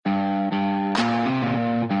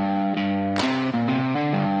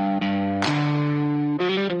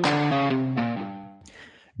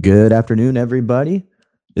Good afternoon, everybody.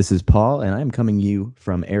 This is Paul, and I'm coming you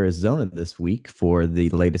from Arizona this week for the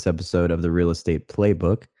latest episode of the Real Estate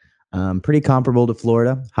Playbook. Pretty comparable to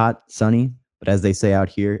Florida, hot, sunny, but as they say out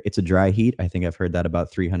here, it's a dry heat. I think I've heard that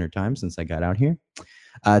about 300 times since I got out here.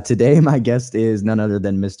 Today, my guest is none other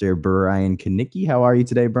than Mr. Brian Kanicki. How are you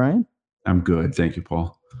today, Brian? I'm good. Thank you,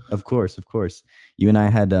 Paul. Of course, of course. You and I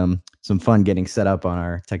had some fun getting set up on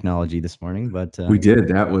our technology this morning, but We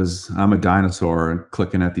did. I'm a dinosaur and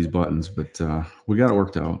clicking at these buttons, but we got it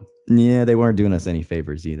worked out. yeah, they weren't doing us any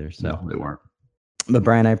favors either. No, So they weren't. But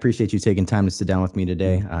Brian, I appreciate you taking time to sit down with me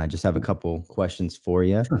today. I just have a couple questions for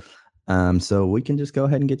you. Sure. So we can just go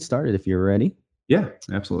ahead and get started if you're ready. Yeah,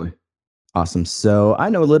 absolutely. Awesome. So I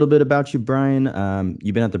know a little bit about you, Brian.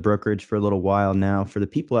 You've been at the brokerage for a little while now. For the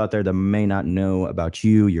people out there that may not know about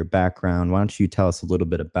you, your background, why don't you tell us a little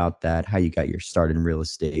bit about that, how you got your start in real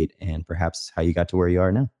estate, and perhaps how you got to where you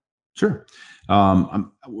are now? Sure.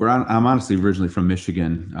 I'm honestly originally from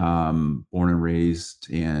Michigan, born and raised,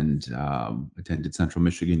 and attended Central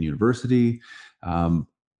Michigan University.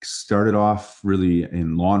 Started off really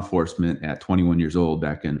in law enforcement at 21 years old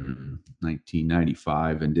back in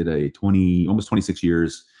 1995, and did almost 26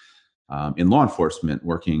 years in law enforcement,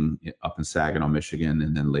 working up in Saginaw, Michigan,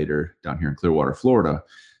 and then later down here in Clearwater, Florida.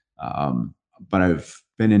 But I've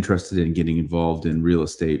been interested in getting involved in real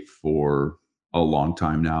estate for a long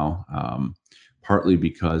time now, partly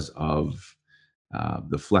because of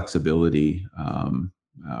the flexibility.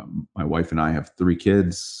 My wife and I have 3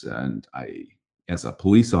 kids, and as a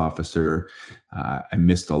police officer, I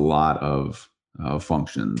missed a lot of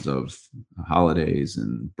functions of holidays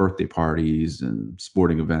and birthday parties and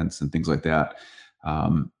sporting events and things like that.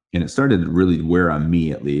 And it started to really wear on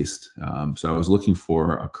me, at least. So I was looking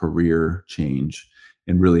for a career change,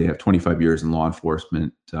 and really have 25 years in law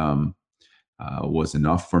enforcement was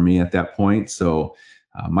enough for me at that point. So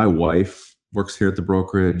my wife works here at the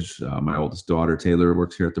brokerage. My oldest daughter, Taylor,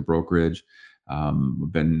 works here at the brokerage.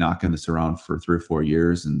 We've been knocking this around for 3 or 4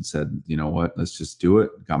 years, and said, you know what, let's just do it.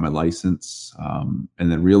 Got my license, and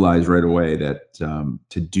then realized right away that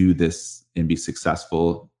to do this and be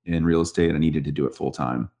successful in real estate, I needed to do it full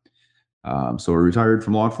time. So I retired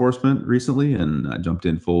from law enforcement recently, and I jumped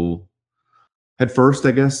in full head first,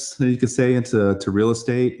 I guess you could say, into real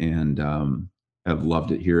estate, and have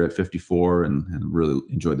loved it here at 54, and really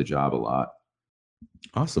enjoyed the job a lot.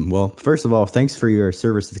 Awesome. Well, first of all, thanks for your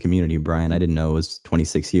service to the community, Brian. I didn't know it was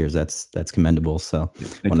 26 years. That's commendable. So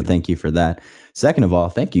I want to thank you for that. Second of all,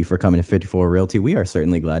 thank you for coming to 54 Realty. We are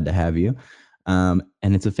certainly glad to have you. And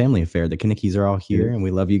it's a family affair. The Kanickis are all here, and we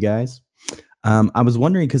love you guys. I was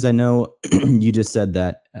wondering, because I know you just said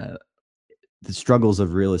that the struggles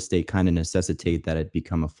of real estate kind of necessitate that it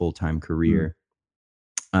become a full-time career.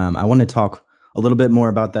 I want to talk a little bit more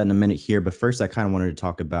about that in a minute here, but first I kind of wanted to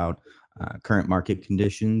talk about current market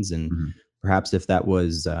conditions, and perhaps if that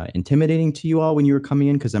was intimidating to you all when you were coming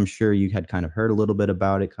in, because I'm sure you had kind of heard a little bit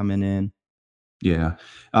about it coming in. Yeah,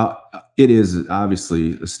 it is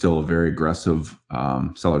obviously still a very aggressive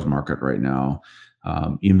seller's market right now.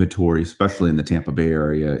 Inventory, especially in the Tampa Bay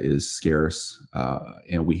area, is scarce,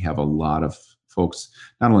 and we have a lot of folks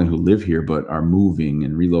not only who live here but are moving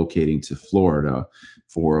and relocating to Florida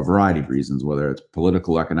for a variety of reasons, whether it's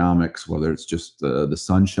political economics, whether it's just the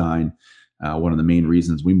sunshine. One of the main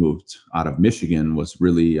reasons we moved out of Michigan was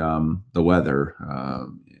really the weather.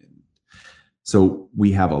 So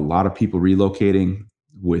we have a lot of people relocating,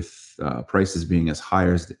 with prices being as high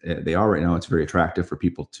as they are right now. It's very attractive for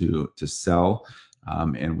people to sell,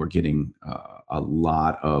 and we're getting a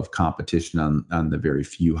lot of competition on the very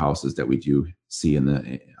few houses that we do see in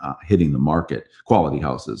the hitting the market, quality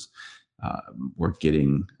houses. We're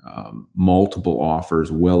getting multiple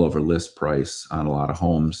offers well over list price on a lot of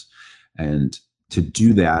homes, and to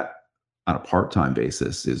do that on a part-time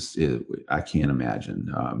basis is I can't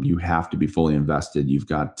imagine. You have to be fully invested. You've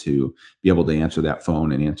got to be able to answer that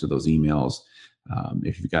phone and answer those emails.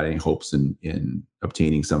 If you've got any hopes in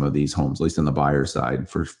obtaining some of these homes, at least on the buyer side.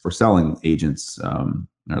 For selling agents, or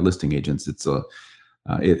listing agents,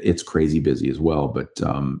 it's crazy busy as well. But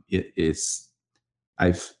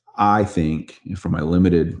I think, from my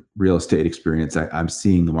limited real estate experience, I'm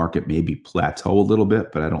seeing the market maybe plateau a little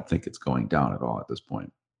bit, but I don't think it's going down at all at this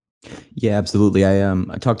point. Yeah, absolutely.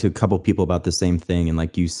 I talked to a couple people about the same thing, and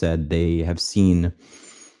like you said, they have seen,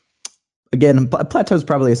 again, plateau is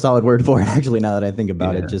probably a solid word for it, actually, now that I think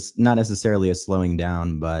about it. Just not necessarily a slowing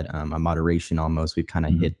down, but a moderation almost. We've kind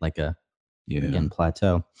of hit like a again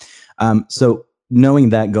plateau. So knowing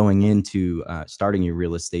that going into starting your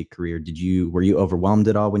real estate career, were you overwhelmed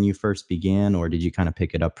at all when you first began, or did you kind of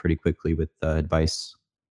pick it up pretty quickly with advice?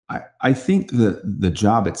 I think the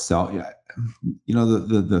job itself, yeah,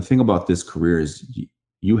 the thing about this career is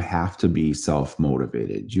you have to be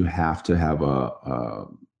self-motivated. You have to have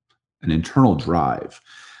an internal drive.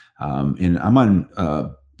 And I'm on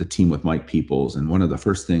the team with Mike Peoples, and one of the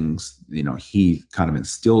first things he kind of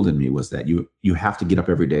instilled in me was that you have to get up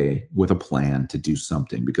every day with a plan to do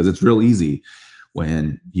something, because it's real easy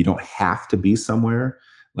when you don't have to be somewhere.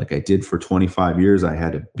 Like I did for 25 years, I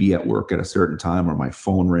had to be at work at a certain time, or my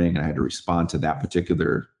phone rang and I had to respond to that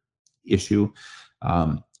particular issue.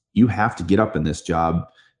 You have to get up in this job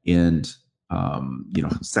and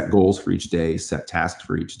set goals for each day, set tasks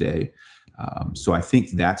for each day. So I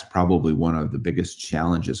think that's probably one of the biggest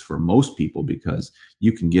challenges for most people, because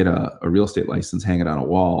you can get a real estate license, hang it on a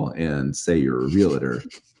wall, and say you're a realtor,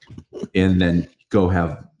 and then go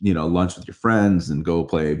have lunch with your friends and go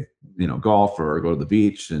play golf or go to the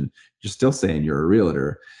beach, and you're still saying you're a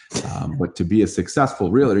realtor. But to be a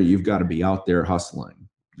successful realtor, you've got to be out there hustling,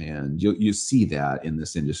 and you see that in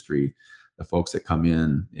this industry. The folks that come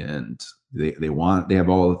in and they have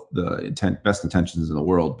all the best intentions in the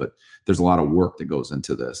world, but there's a lot of work that goes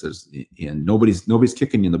into this. And nobody's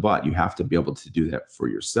kicking you in the butt. You have to be able to do that for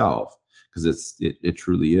yourself, because it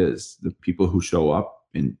truly is. The people who show up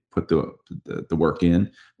and put the work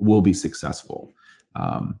in will be successful.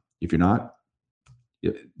 If you're not,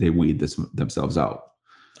 they weed themselves out.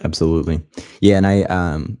 Absolutely. Yeah. And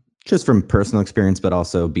I, just from personal experience, but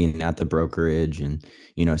also being at the brokerage and,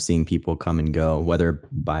 seeing people come and go, whether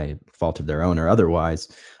by fault of their own or otherwise,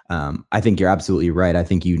 I think you're absolutely right. I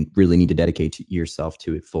think you really need to dedicate yourself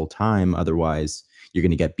to it full time. Otherwise, you're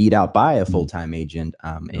going to get beat out by a full-time agent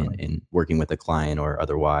in working with a client or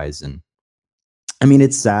otherwise. And I mean,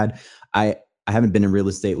 it's sad. I haven't been in real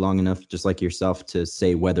estate long enough, just like yourself, to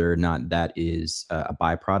say whether or not that is a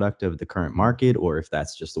byproduct of the current market or if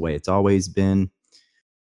that's just the way it's always been.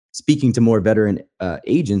 Speaking to more veteran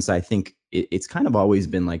agents, I think it's kind of always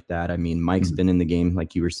been like that. I mean, Mike's been in the game,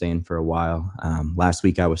 like you were saying, for a while. Last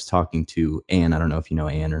week, I was talking to Ann. I don't know if you know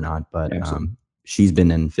Ann or not, but she's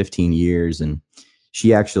been in 15 years. And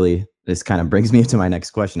she actually, this kind of brings me to my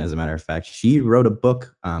next question, as a matter of fact. She wrote a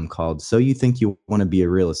book called So You Think You Want to Be a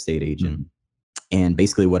Real Estate Agent? And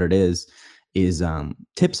basically what it is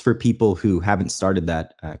tips for people who haven't started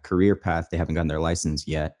that career path. They haven't gotten their license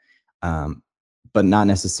yet. But not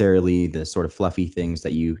necessarily the sort of fluffy things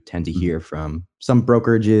that you tend to hear from some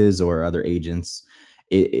brokerages or other agents.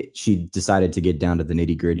 She decided to get down to the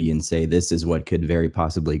nitty gritty and say, this is what could very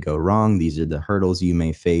possibly go wrong. These are the hurdles you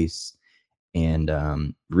may face. And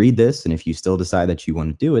read this. And if you still decide that you want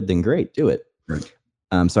to do it, then great, do it. Right.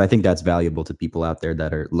 So I think that's valuable to people out there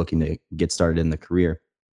that are looking to get started in the career.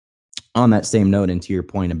 On that same note, and to your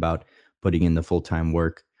point about putting in the full-time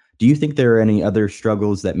work, do you think there are any other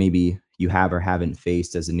struggles that maybe you have or haven't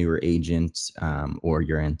faced as a newer agent, or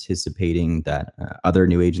you're anticipating that other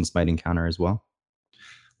new agents might encounter as well?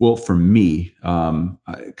 Well, for me,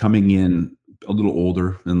 coming in a little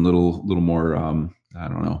older and a little more, I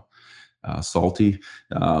don't know, salty.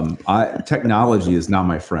 Technology is not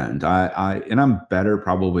my friend. And I'm better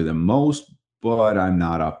probably than most, but I'm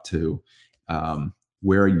not up to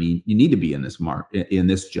where you need to be in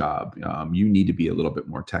this job. You need to be a little bit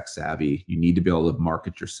more tech savvy. You need to be able to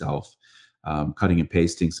market yourself. Cutting and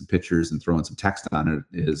pasting some pictures and throwing some text on it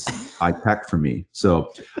is high tech for me.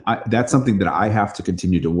 So that's something that I have to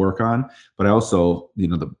continue to work on. But I also,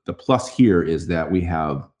 the plus here is that we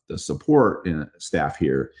have the support staff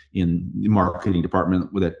here in the marketing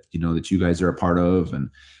department that you guys are a part of, and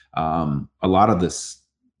a lot of this,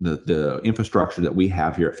 the infrastructure that we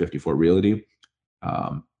have here at 54 Realty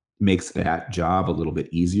makes that job a little bit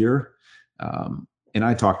easier. And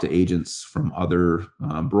I talked to agents from other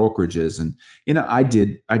brokerages, and I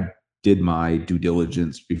did my due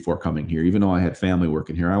diligence before coming here. Even though I had family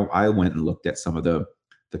working here, I went and looked at some of the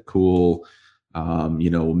cool,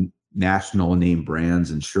 national name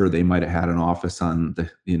brands, and sure, they might have had an office on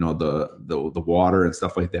the water and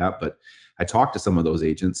stuff like that. But I talked to some of those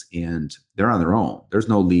agents, and they're on their own. There's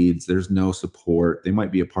no leads. There's no support. They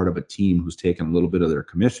might be a part of a team who's taking a little bit of their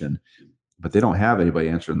commission, but they don't have anybody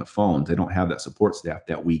answering the phones. They don't have that support staff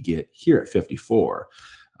that we get here at 54,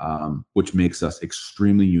 which makes us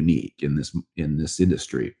extremely unique in this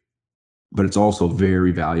industry. But it's also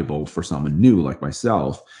very valuable for someone new like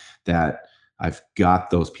myself, that I've got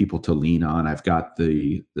those people to lean on. I've got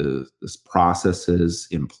the processes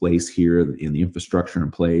in place here, in the infrastructure in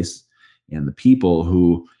place, and the people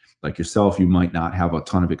who, like yourself, you might not have a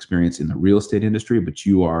ton of experience in the real estate industry, but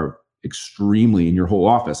you are extremely, and your whole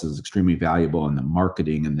office is extremely valuable in the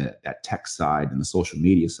marketing and that tech side and the social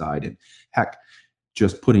media side. And heck,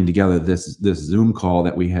 just putting together this Zoom call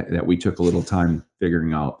that we took a little time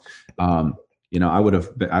figuring out. I would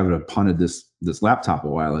have punted this laptop a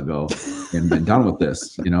while ago and been done with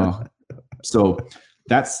this. So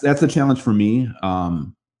that's the challenge for me.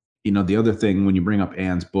 The other thing, when you bring up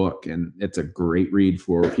Anne's book, and it's a great read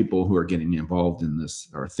for people who are getting involved in this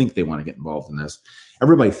or think they want to get involved in this.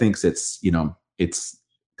 Everybody thinks it's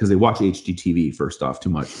because they watch HGTV first off too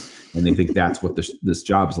much, and they think that's what this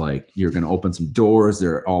job's like. You're going to open some doors.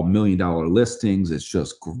 They're all $1 million listings. It's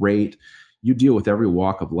just great. You deal with every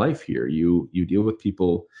walk of life here. You deal with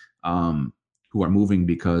people who are moving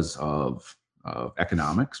because of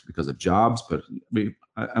economics, because of jobs, but we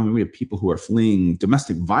have people who are fleeing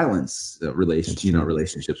domestic violence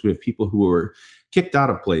relationships. We have people who are kicked out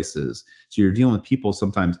of places. So you're dealing with people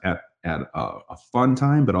sometimes at a fun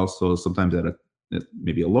time, but also sometimes at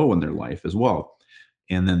maybe a low in their life as well.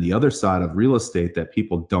 And then the other side of real estate that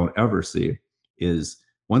people don't ever see is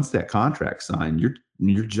once that contract's signed,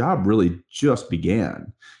 your job really just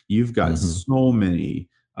began. You've got so many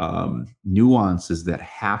nuances that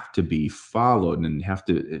have to be followed and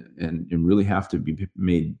really have to be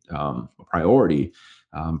made a priority,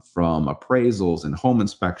 from appraisals and home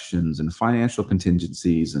inspections and financial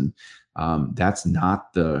contingencies. And that's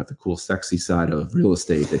not the cool, sexy side of real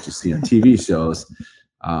estate that you see on TV shows.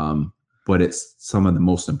 But it's some of the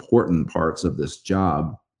most important parts of this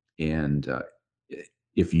job. And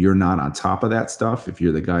if you're not on top of that stuff, if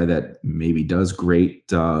you're the guy that maybe does great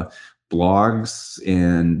blogs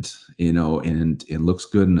and looks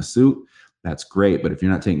good in a suit, that's great. But if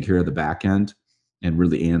you're not taking care of the back end, and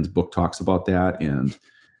really Anne's book talks about that, and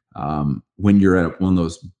when you're at one of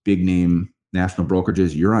those big name national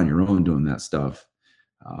brokerages, you're on your own doing that stuff.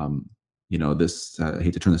 I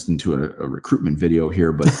hate to turn this into a recruitment video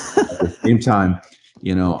here, but at the same time,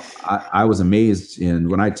 I was amazed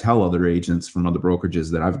when I tell other agents from other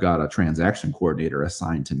brokerages that I've got a transaction coordinator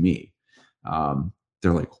assigned to me.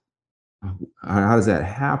 They're like, how does that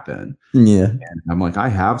happen? Yeah. And I'm like, I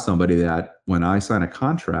have somebody that when I sign a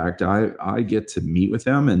contract, I get to meet with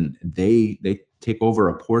them, and they take over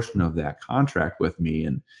a portion of that contract with me.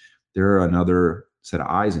 And they're another set of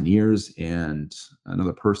eyes and ears and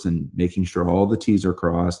another person making sure all the T's are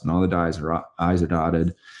crossed and all the I's are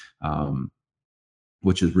dotted,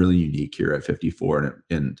 which is really unique here at 54.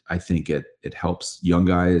 And I think it helps young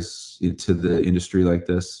guys into the industry like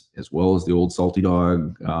this, as well as the old salty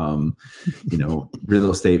dog,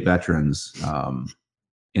 real estate veterans.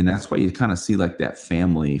 And that's why you kind of see like that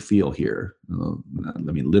family feel here.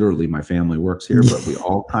 I mean, literally my family works here, but we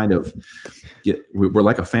all kind of we're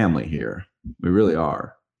like a family here. We really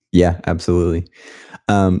are. Yeah, absolutely.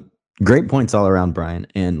 Great points all around, Brian.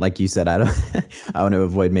 And like you said, I want to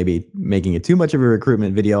avoid maybe making it too much of a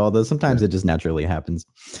recruitment video, although sometimes it just naturally happens.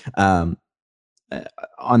 On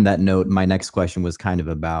that note, my next question was kind of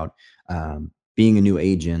about being a new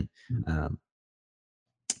agent.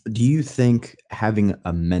 Do you think having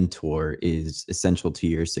a mentor is essential to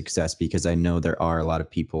your success? Because I know there are a lot of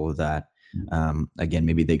people that, again,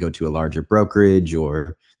 maybe they go to a larger brokerage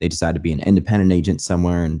or they decide to be an independent agent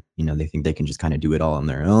somewhere, and they think they can just kind of do it all on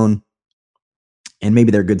their own. And maybe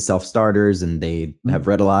they're good self-starters and they have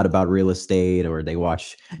read a lot about real estate, or they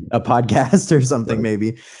watch a podcast or something,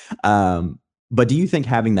 maybe. But do you think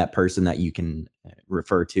having that person that you can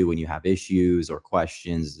refer to when you have issues or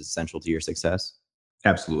questions is essential to your success?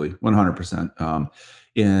 Absolutely, 100%.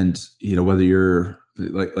 And whether you're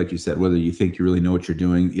like you said, whether you think you really know what you're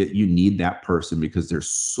doing, you need that person, because there's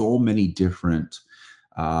so many different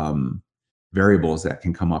variables that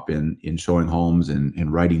can come up in showing homes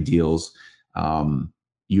and writing deals.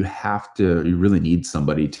 You really need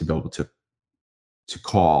somebody to be able to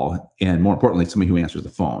call, and more importantly, somebody who answers the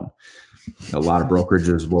phone. A lot of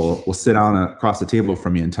brokerages will sit down across the table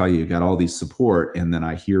from you and tell you got all these support, and then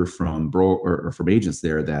I hear from from agents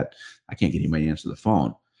there that I can't get anybody to answer the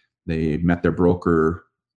phone. They met their broker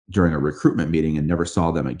during a recruitment meeting and never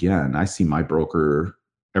saw them again. I see my broker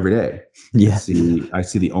every day. Yeah. I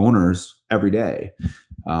see the owners every day.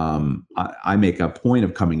 I make a point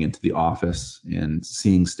of coming into the office and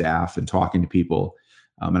seeing staff and talking to people,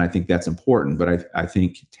 and I think that's important. But I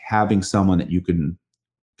think having someone that you can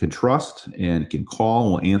trust and can call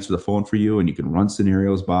and will answer the phone for you, and you can run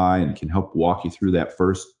scenarios by and can help walk you through that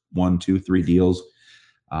first 1, 2, 3 deals,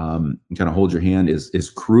 and kind of hold your hand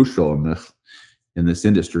is crucial in this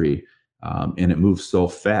industry. And it moves so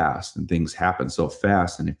fast and things happen so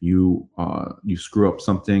fast. And if you screw up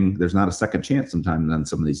something, there's not a second chance sometimes on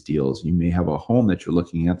some of these deals. You may have a home that you're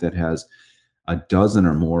looking at that has a dozen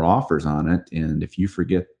or more offers on it. And if you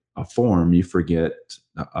forget a form, you forget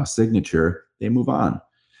a signature, they move on.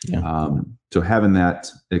 Yeah. So having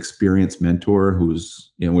that experienced mentor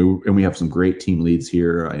who's, we have some great team leads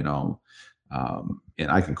here, and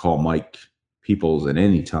I can call Mike Peoples at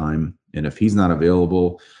any time. And if he's not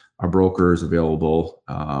available, our broker is available.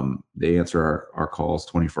 They answer our calls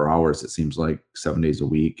 24 hours. It seems like 7 days a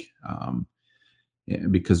week.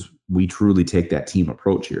 Because we truly take that team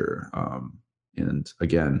approach here. And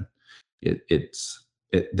again,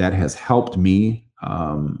 that has helped me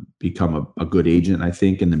become a good agent. I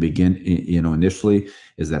think in the initially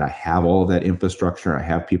is that I have all of that infrastructure. I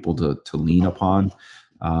have people to lean upon.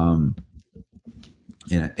 And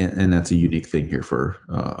that's a unique thing here for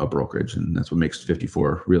a brokerage. And that's what makes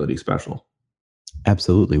 54 Realty special.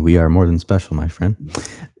 Absolutely. We are more than special, my friend.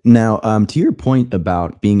 Now, to your point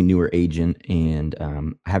about being a newer agent and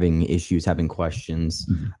having issues, having questions,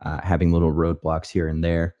 having little roadblocks here and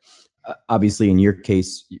there. Obviously, in your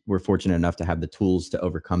case, we're fortunate enough to have the tools to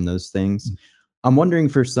overcome those things. I'm wondering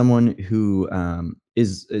for someone who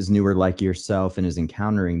is newer like yourself and is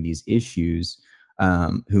encountering these issues,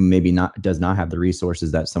 who maybe does not have the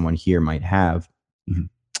resources that someone here might have.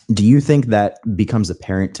 Do you think that becomes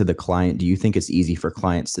apparent to the client? Do you think it's easy for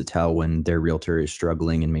clients to tell when their realtor is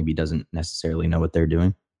struggling and maybe doesn't necessarily know what they're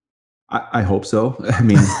doing? I hope so. I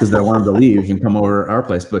mean, because I want them to leave and come over our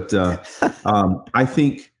place. But I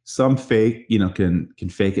think some fake, can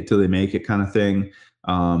fake it till they make it kind of thing.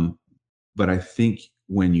 But I think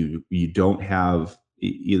when you don't have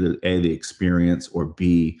either A, the experience, or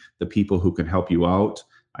B, the people who can help you out,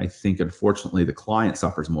 I think unfortunately the client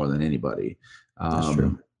suffers more than anybody. That's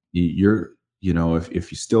true.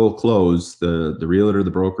 If you still close, the realtor,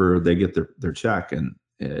 the broker, they get their check. And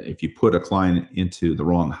if you put a client into the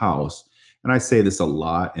wrong house, and I say this a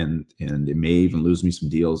lot, and it may even lose me some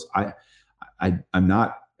deals. I'm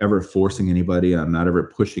not ever forcing anybody. I'm not ever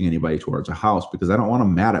pushing anybody towards a house because I don't want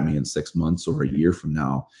them mad at me in 6 months or a year from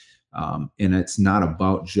now. And it's not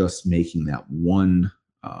about just making that one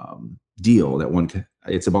deal.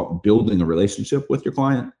 It's about building a relationship with your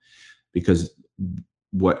client, because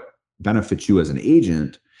what benefits you as an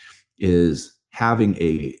agent is having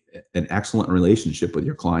an excellent relationship with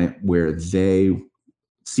your client where they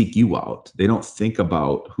seek you out. They don't think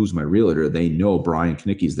about who's my realtor. They know Brian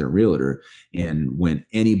Kanicki is their realtor. And when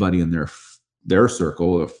anybody in their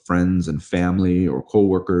circle of friends and family or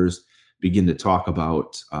coworkers begin to talk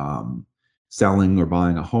about selling or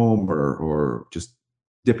buying a home or just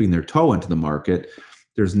dipping their toe into the market,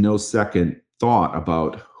 there's no second thought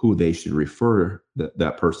about who they should refer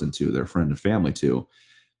that person to, their friend and family to,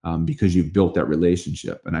 because you've built that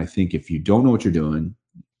relationship. And I think if you don't know what you're doing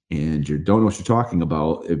and you don't know what you're talking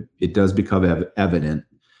about, it does become evident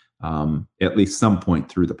at least some point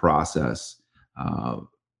through the process.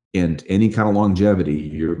 And any kind of longevity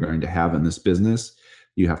you're going to have in this business,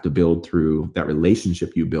 you have to build through that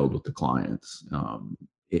relationship you build with the clients,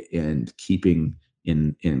 and keeping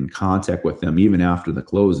in contact with them even after the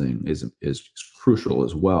closing is crucial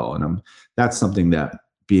as well. And that's something that,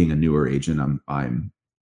 being a newer agent, I'm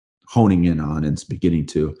honing in on, and it's beginning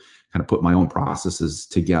to kind of put my own processes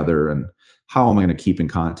together. And how am I going to keep in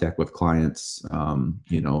contact with clients,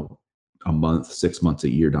 a month, 6 months, a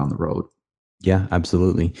year down the road? Yeah,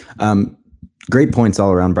 absolutely. Great points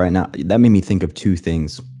all around, Brian. Now, that made me think of two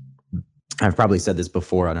things. I've probably said this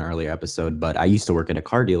before on an earlier episode, but I used to work at a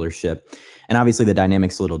car dealership, and obviously the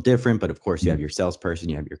dynamic's a little different, but of course you have your salesperson,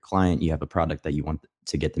 you have your client, you have a product that you want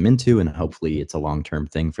to get them into, and hopefully it's a long-term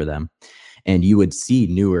thing for them. And you would see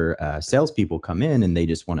newer salespeople come in and they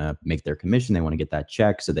just want to make their commission. They want to get that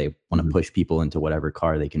check. So they want to push people into whatever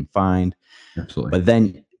car they can find. Absolutely. But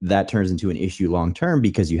then that turns into an issue long-term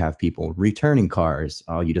because you have people returning cars.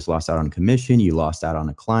 Oh, you just lost out on commission. You lost out on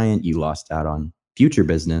a client. You lost out on future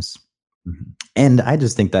business. And I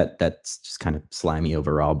just think that that's just kind of slimy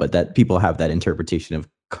overall, but that people have that interpretation of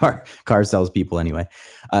car salespeople anyway.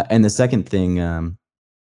 And the second thing,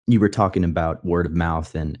 you were talking about word of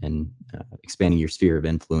mouth and expanding your sphere of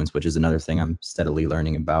influence, which is another thing I'm steadily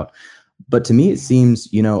learning about. But to me, it seems,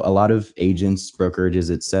 a lot of agents,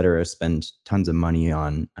 brokerages, et cetera, spend tons of money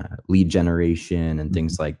on lead generation and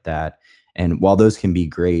things like that. And while those can be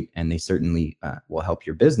great and they certainly will help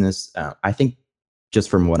your business, I think just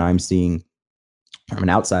from what I'm seeing from an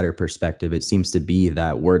outsider perspective, it seems to be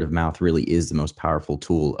that word of mouth really is the most powerful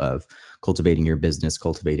tool of cultivating your business,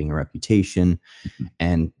 cultivating a reputation,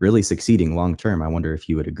 and really succeeding long term. I wonder if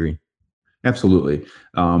you would agree. Absolutely.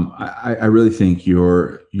 I really think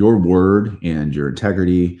your word and your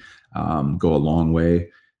integrity go a long way.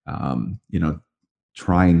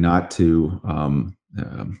 Trying not to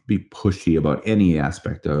be pushy about any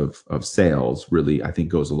aspect of sales really, I think,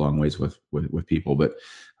 goes a long ways with people. But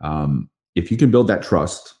if you can build that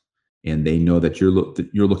trust and they know that you're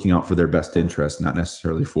looking out for their best interest, not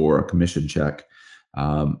necessarily for a commission check.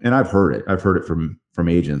 And I've heard it from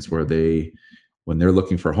agents where when they're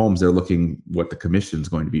looking for homes, they're looking what the commission is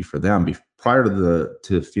going to be for them prior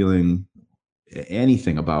to feeling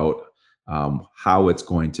anything about how it's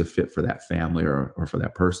going to fit for that family or for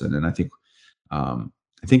that person. And I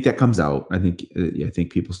think that comes out. I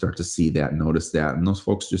think people start to see that, notice that, and those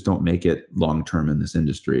folks just don't make it long term in this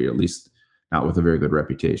industry, at least not with a very good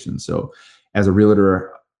reputation. So, as a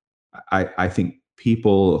realtor, I think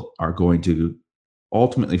people are going to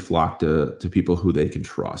ultimately flock to people who they can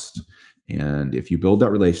trust. And if you build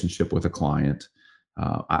that relationship with a client,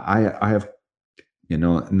 I have,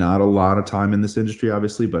 not a lot of time in this industry,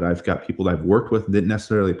 obviously, but I've got people that I've worked with, didn't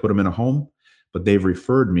necessarily put them in a home, but they've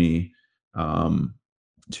referred me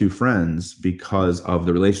to friends because of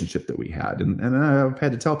the relationship that we had. And I've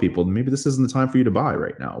had to tell people, maybe this isn't the time for you to buy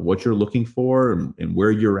right now. What you're looking for and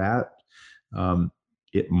where you're at,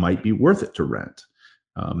 it might be worth it to rent.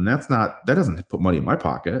 That doesn't put money in my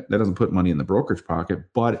pocket. That doesn't put money in the brokerage pocket,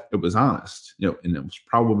 but it was honest, and it was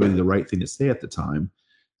probably the right thing to say at the time.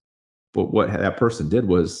 But what that person did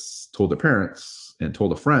was told their parents and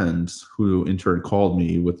told a friend, who in turn called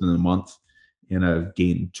me within a month, and I've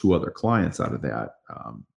gained 2 other clients out of that.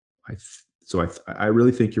 I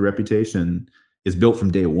really think your reputation is built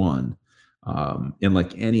from day one. In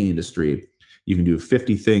like any industry, you can do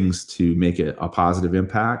 50 things to make it a positive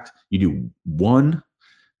impact. You do one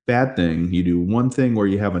bad thing, you do one thing where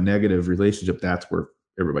you have a negative relationship, that's where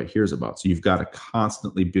everybody hears about. So you've got to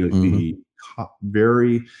constantly be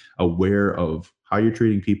very aware of how you're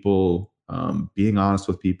treating people, being honest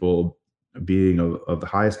with people, being of the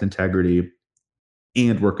highest integrity,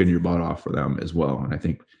 and working your butt off for them as well. And I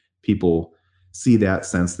think people see that,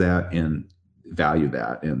 sense that, and value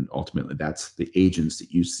that. And ultimately, that's the agents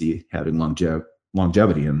that you see having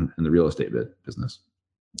longevity in the real estate business.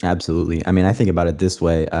 Absolutely. I mean, I think about it this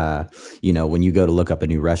way. When you go to look up a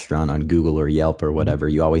new restaurant on Google or Yelp or whatever,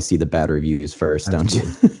 you always see the bad reviews first,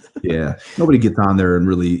 Absolutely. don't you? Yeah. Nobody gets on there and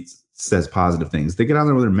really says positive things. They get on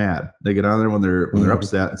there when they're mad. They get on there when they're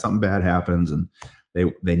upset and something bad happens, and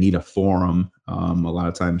they need a forum a lot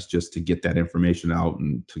of times just to get that information out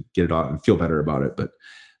and to get it out and feel better about it. But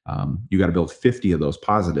you got to build 50 of those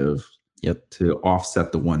positive to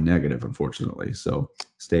offset the one negative, unfortunately. So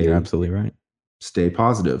You're absolutely right. Stay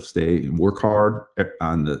positive, work hard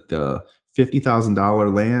on the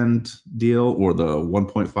 $50,000 land deal or the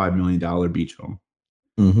 $1.5 million beach home.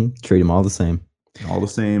 Treat them all the same. All the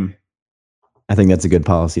same. I think that's a good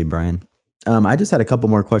policy, Brian. I just had a couple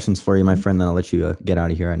more questions for you, my friend, then I'll let you get out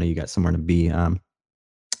of here. I know you got somewhere to be.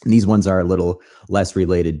 These ones are a little less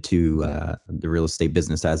related to the real estate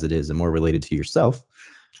business as it is and more related to yourself.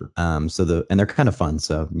 Sure. And they're kind of fun,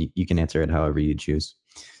 so you can answer it however you choose.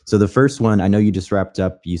 So the first one, I know you just wrapped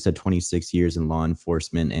up, you said 26 years in law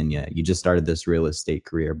enforcement, and you just started this real estate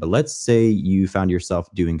career. But let's say you found yourself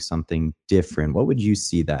doing something different. What would you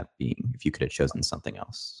see that being if you could have chosen something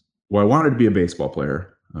else? Well, I wanted to be a baseball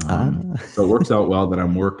player. So it works out well that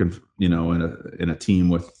I'm working, in a team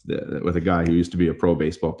with a guy who used to be a pro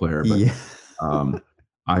baseball player. But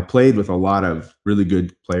I played with a lot of really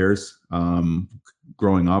good players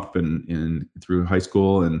growing up and through high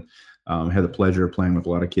school, and had the pleasure of playing with a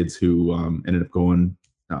lot of kids who ended up going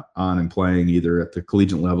on and playing either at the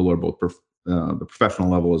collegiate level or both the professional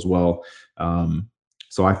level as well.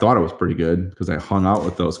 So I thought it was pretty good because I hung out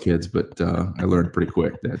with those kids, but I learned pretty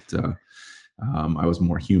quick that I was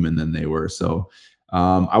more human than they were. So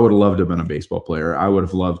I would have loved to have been a baseball player. I would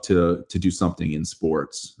have loved to do something in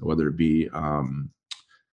sports, whether it be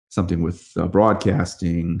something with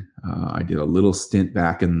broadcasting. I did a little stint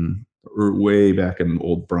way back in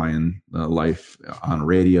old Brian life on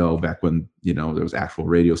radio, back when there was actual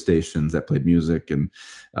radio stations that played music, and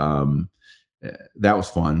that was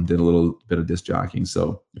fun. Did a little bit of disc jockeying.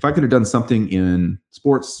 So if I could have done something in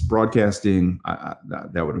sports broadcasting,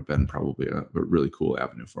 that would have been probably a really cool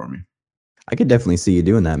avenue for me. I could definitely see you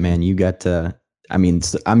doing that, man. You got I'm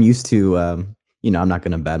used to I'm not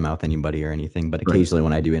going to badmouth anybody or anything, but occasionally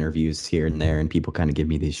when I do interviews here and there and people kind of give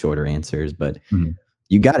me these shorter answers, but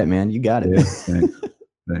you got it, man. You got it. Yeah,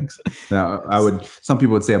 thanks. Now, some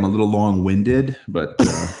people would say I'm a little long-winded, but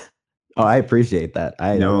oh, I appreciate that.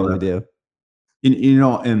 I really do.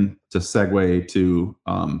 And to segue to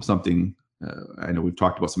something, I know we've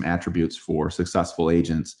talked about some attributes for successful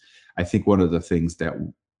agents. I think one of the things that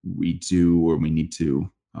we do or we need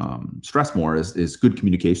to stress more is good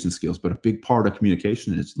communication skills. But a big part of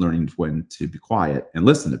communication is learning when to be quiet and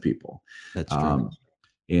listen to people. That's true.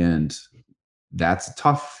 And that's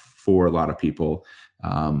tough for a lot of people.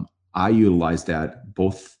 I utilized that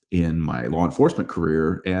both in my law enforcement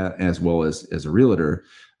career as well as a realtor.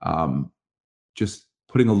 Just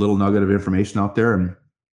putting a little nugget of information out there and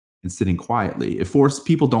sitting quietly. Of course,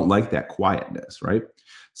 people don't like that quietness, right?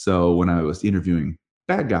 So when I was interviewing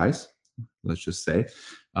bad guys, let's just say,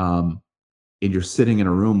 and you're sitting in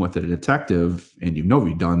a room with a detective and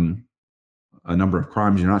you've done a number of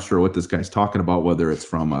crimes, you're not sure what this guy's talking about, whether it's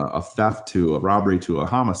from a theft to a robbery to a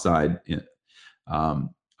homicide.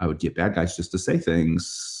 I would get bad guys just to say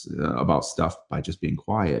things about stuff by just being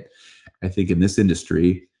quiet. I think in this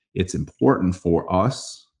industry, it's important for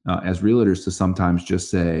us as realtors to sometimes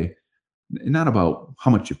just say, not about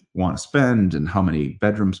how much you want to spend and how many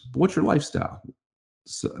bedrooms, but what's your lifestyle?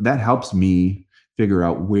 So that helps me figure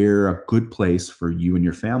out where a good place for you and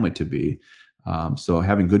your family to be. So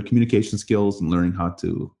having good communication skills and learning how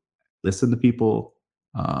to listen to people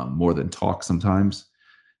more than talk sometimes,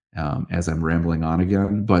 as I'm rambling on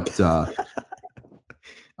again. But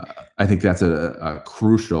I think that's a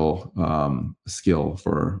crucial skill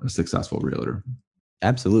for a successful realtor.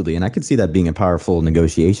 Absolutely. And I could see that being a powerful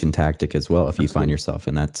negotiation tactic as well if you find Absolutely. yourself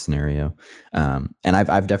in that scenario. And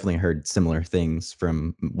I've definitely heard similar things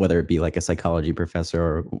from whether it be like a psychology professor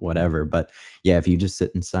or whatever. But yeah, if you just sit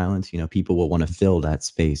in silence, people will want to fill that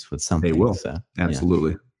space with They something. will. So yeah.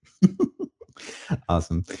 Absolutely.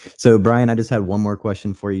 Awesome. So Brian, I just had one more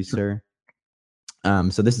question for you, Sure. sir.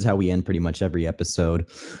 So this is how we end pretty much every episode.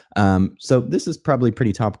 So this is probably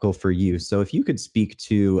pretty topical for you. So if you could speak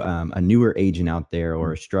to a newer agent out there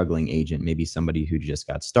or a struggling agent, maybe somebody who just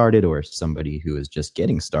got started or somebody who is just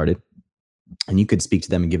getting started, and you could speak to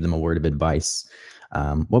them and give them a word of advice,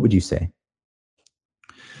 what would you say?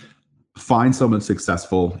 Find someone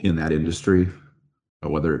successful in that industry,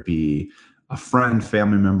 whether it be a friend,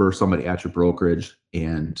 family member, somebody at your brokerage,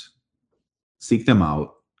 and seek them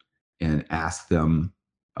out and ask them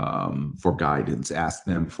for guidance, ask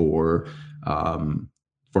them for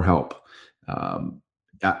help. Um,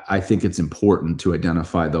 I think it's important to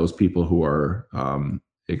identify those people who are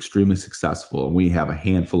extremely successful, and we have a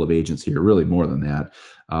handful of agents here, really more than that,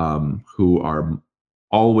 who are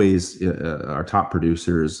always our top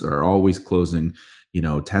producers, are always closing,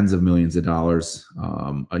 tens of millions of dollars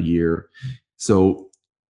a year. So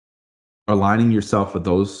aligning yourself with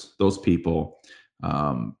those people,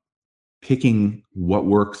 um, picking what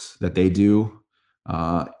works that they do,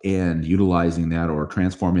 and utilizing that or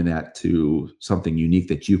transforming that to something unique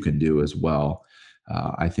that you can do as well,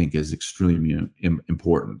 I think is extremely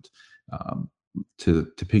important. Um, to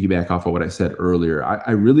piggyback off of what I said earlier,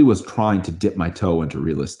 I really was trying to dip my toe into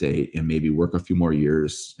real estate and maybe work a few more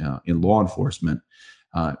years in law enforcement,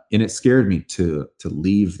 and it scared me to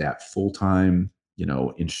leave that full time,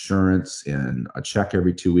 insurance and a check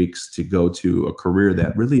every 2 weeks to go to a career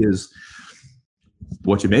that really is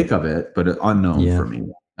what you make of it, but unknown Yeah. for me.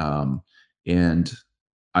 And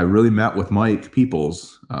I really met with Mike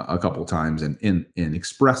Peoples a couple times and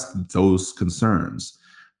expressed those concerns.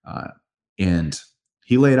 Uh, and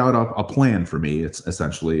he laid out a plan for me. It's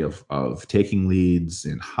essentially of taking leads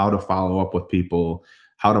and how to follow up with people,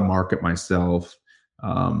 how to market myself.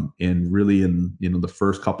 And really, in the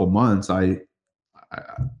first couple months, I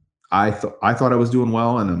I thought I was doing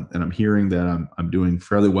well, and I'm hearing that I'm doing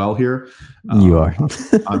fairly well here. You are.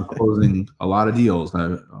 I'm closing a lot of deals.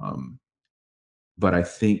 But I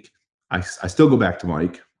think I still go back to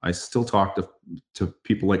Mike. I still talk to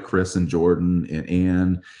people like Chris and Jordan and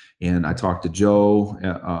Ann, and I talk to Joe,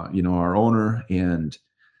 our owner, and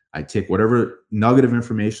I take whatever nugget of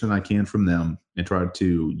information I can from them and try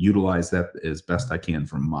to utilize that as best I can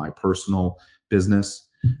from my personal business.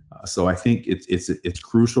 So I think it's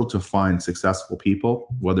crucial to find successful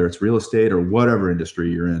people, whether it's real estate or whatever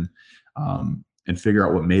industry you're in, and figure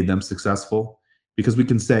out what made them successful. Because we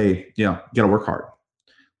can say, you got to work hard.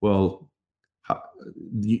 Well, how,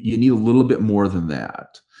 you need a little bit more than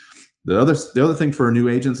that. The other thing for new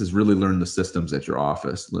agents is really learn the systems at your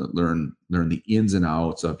office. Learn the ins and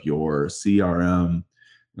outs of your CRM.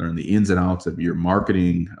 Learn the ins and outs of your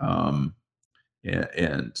marketing,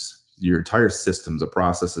 and your entire systems of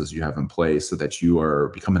processes you have in place, so that you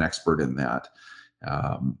become an expert in that.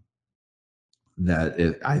 Um,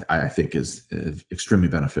 I think is extremely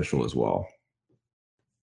beneficial as well.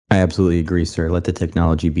 I absolutely agree, sir. Let the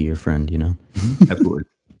technology be your friend, Absolutely.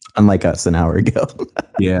 Unlike us an hour ago.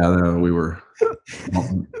 Yeah, we were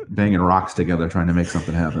banging rocks together trying to make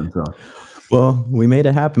something happen. So, Well, we made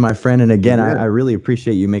it happen, my friend. And again, yeah, I really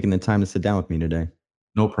appreciate you making the time to sit down with me today.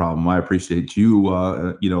 no problem. I appreciate you,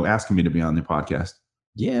 asking me to be on the podcast.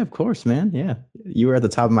 Yeah, of course, man. Yeah. You were at the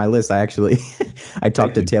top of my list. I actually I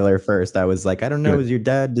talked Thank to you. Taylor first. I was like, I don't know, Good. is your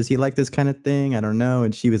dad, does he like this kind of thing? I don't know.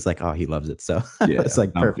 And she was like, oh, he loves it. So I Yeah, was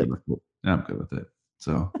like, I'm good perfect. with it. I'm good with it.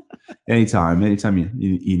 So anytime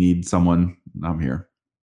you need someone, I'm here.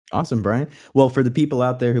 Awesome, Brian. Well, for the people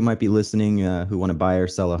out there who might be listening, who want to buy or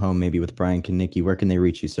sell a home, maybe with Brian Kanicki, where can they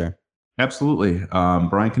reach you, sir? Absolutely.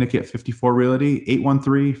 Brian Kanicki at 54 Realty,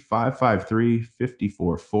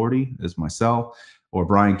 813-553-5440 is my cell, or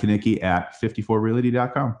Brian Kanicki at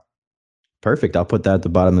 54realty.com. Perfect. I'll put that at the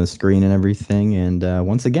bottom of the screen and everything. And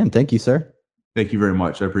once again, thank you, sir. Thank you very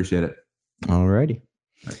much. I appreciate it. All righty.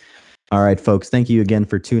 All right. All right, folks. Thank you again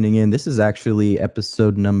for tuning in. This is actually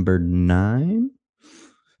episode number 9.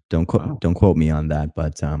 Wow. Don't quote me on that,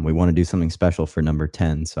 but we want to do something special for number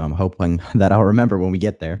 10. So I'm hoping that I'll remember when we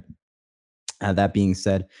get there. That being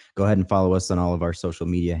said, go ahead and follow us on all of our social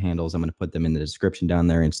media handles. I'm going to put them in the description down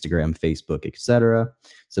there: Instagram, Facebook, etc.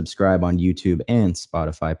 Subscribe on YouTube and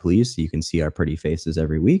Spotify, please, so you can see our pretty faces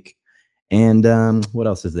every week. And what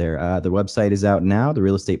else is there? The website is out now,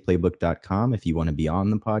 therealestateplaybook.com. If you want to be on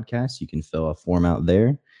the podcast, you can fill a form out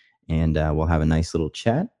there, and we'll have a nice little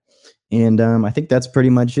chat. And I think that's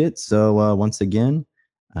pretty much it. So once again,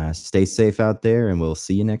 stay safe out there, and we'll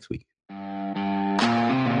see you next week.